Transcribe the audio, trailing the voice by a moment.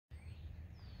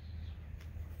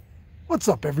What's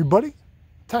up, everybody?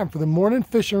 Time for the morning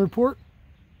fishing report,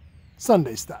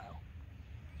 Sunday style.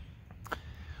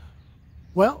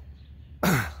 Well,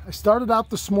 I started out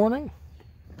this morning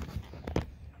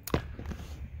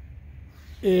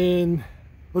in,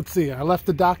 let's see, I left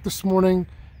the dock this morning.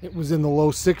 It was in the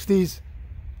low 60s.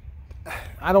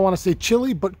 I don't want to say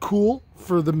chilly, but cool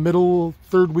for the middle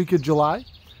third week of July.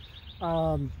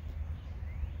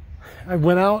 I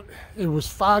went out, it was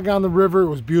fog on the river, it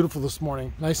was beautiful this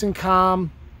morning, nice and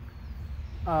calm.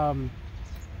 I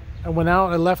went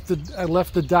out, I left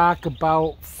the dock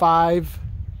about 5,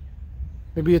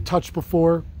 maybe a touch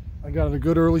before. I got a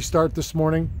good early start this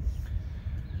morning.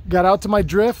 Got out to my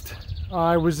drift.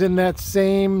 I was in that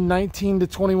same 19 to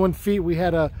 21 feet. We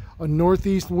had a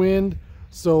northeast wind,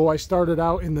 so I started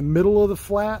out in the middle of the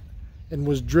flat and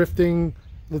was drifting,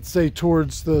 let's say,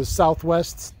 towards the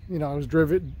southwest. You know, I was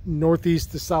driven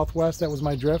northeast to southwest. That was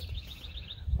my drift.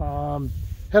 Had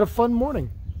a fun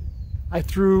morning. I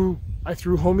threw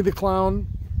Homey the Clown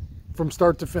from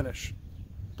start to finish.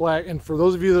 Black, and for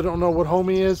those of you that don't know what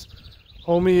Homey is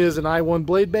an I-1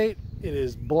 blade bait. It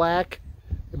is black,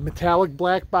 metallic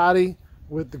black body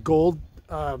with the gold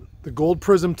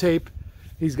prism tape.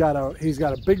 He's got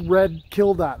a big red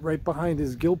kill dot right behind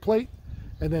his gill plate,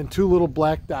 and then 2 little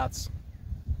black dots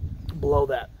below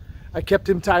that. I kept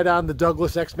him tied on the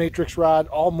Douglas X Matrix rod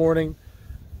all morning.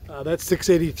 That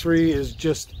 683 is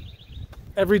just,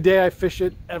 every day I fish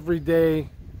it, every day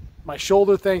my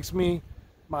shoulder thanks me,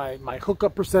 my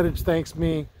hookup percentage thanks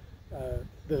me.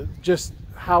 Just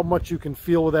how much you can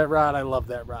feel with that rod, I love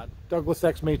that rod. Douglas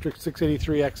X Matrix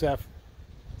 683 XF,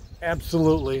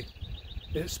 absolutely,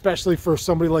 especially for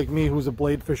somebody like me who's a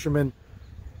blade fisherman,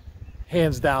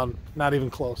 hands down, not even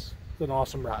close. It's an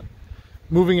awesome rod.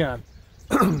 Moving on.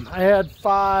 I had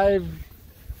 5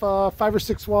 or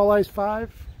 6 walleyes,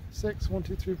 5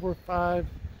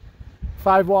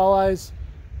 walleyes,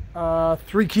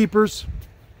 3 keepers,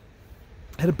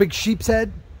 had a big sheep's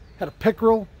head, had a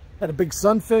pickerel, had a big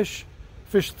sunfish,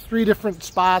 fished 3 different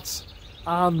spots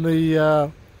on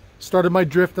the, started my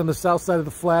drift on the south side of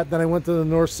the flat, then I went to the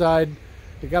north side.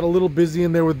 It got a little busy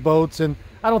in there with boats, and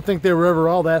I don't think they were ever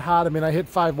all that hot. I mean, I hit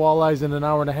 5 walleyes in an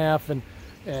hour and a half, and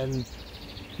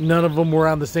none of them were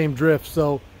on the same drift,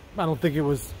 so I don't think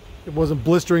it wasn't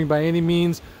blistering by any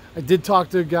means. I did talk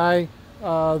to a guy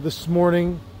this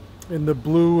morning in the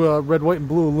blue, red, white, and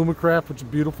blue Alumacraft, which is a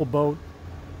beautiful boat.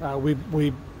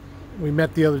 We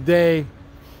met the other day,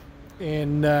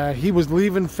 and he was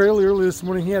leaving fairly early this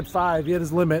morning. He had 5. He had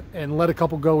his limit and let a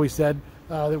couple go, he said,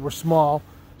 that were small.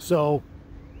 So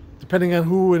depending on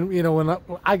who, and you know,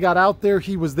 when I got out there,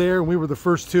 he was there, and we were the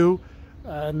first 2,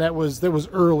 and that was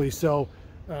early. So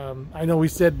I know he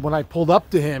said when I pulled up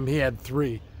to him, he had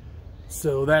 3.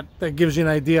 So that gives you an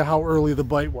idea how early the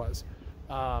bite was.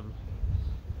 And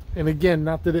again,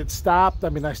 not that it stopped. I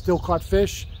mean, I still caught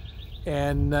fish.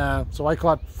 And so I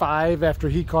caught 5 after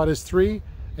he caught his 3.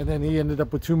 And then he ended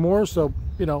up with 2 more. So,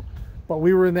 you know, but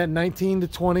we were in that 19 to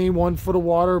 21 foot of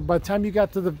water. By the time you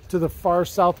got to the far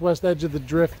southwest edge of the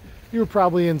drift, you were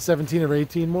probably in 17 or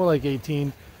 18, more like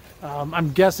 18.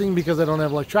 I'm guessing because I don't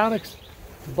have electronics,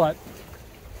 but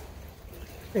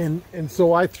and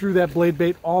so I threw that blade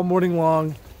bait all morning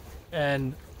long,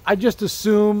 and I just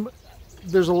assume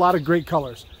there's a lot of great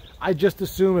colors. I just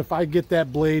assume if I get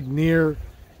that blade near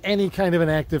any kind of an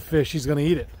active fish, he's going to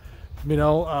eat it. You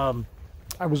know,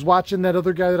 I was watching that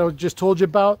other guy that I just told you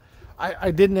about.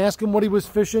 I didn't ask him what he was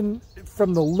fishing.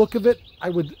 From the look of it, I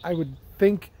would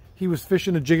think he was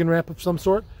fishing a jigging wrap of some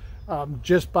sort,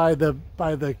 just by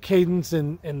the cadence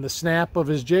and the snap of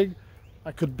his jig.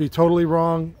 I could be totally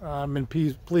wrong, and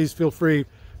please feel free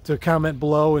to comment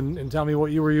below and tell me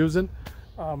what you were using,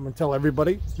 and tell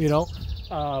everybody, you know.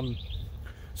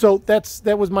 So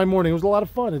that was my morning. It was a lot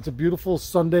of fun. It's a beautiful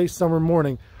Sunday summer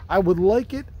morning. I would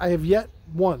like it. I have yet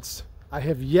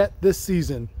this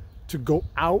season to go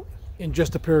out in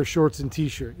just a pair of shorts and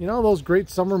t-shirt. You know those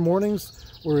great summer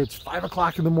mornings where it's 5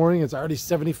 o'clock in the morning, it's already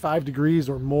 75 degrees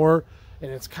or more, and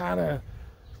it's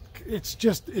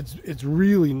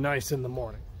really nice in the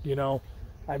morning. You know,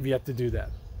 I've yet to do that.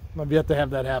 I've yet to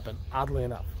have that happen, oddly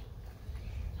enough.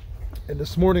 And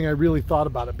this morning I really thought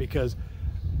about it because,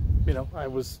 you know, I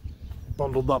was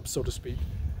bundled up, so to speak.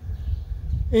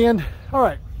 And all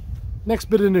right, next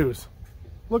bit of news.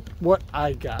 Look what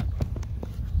I got.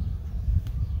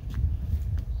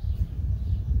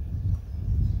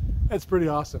 That's pretty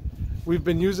awesome. We've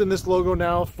been using this logo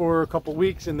now for a couple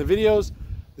weeks in the videos.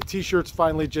 The t-shirts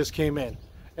finally just came in.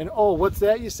 And oh, what's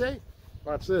that, you say?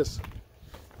 Watch this.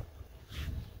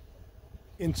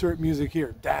 Insert music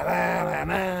here. Da, da, da,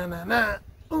 da, da, da.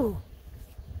 Ooh.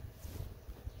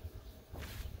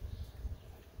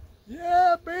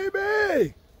 Yeah,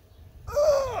 baby.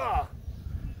 Ugh.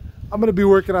 I'm going to be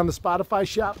working on the Spotify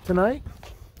shop tonight,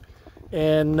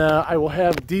 and I will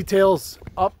have details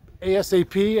up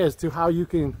ASAP as to how you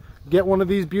can get one of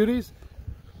these beauties.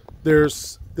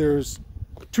 There's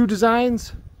 2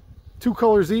 designs, 2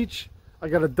 colors each. I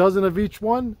got a dozen of each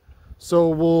one, so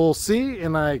we'll see,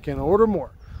 and I can order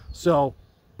more. So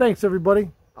thanks,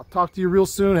 everybody. I'll talk to you real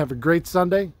soon. Have a great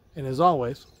Sunday, and as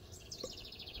always,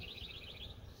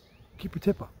 keep your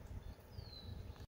tip up.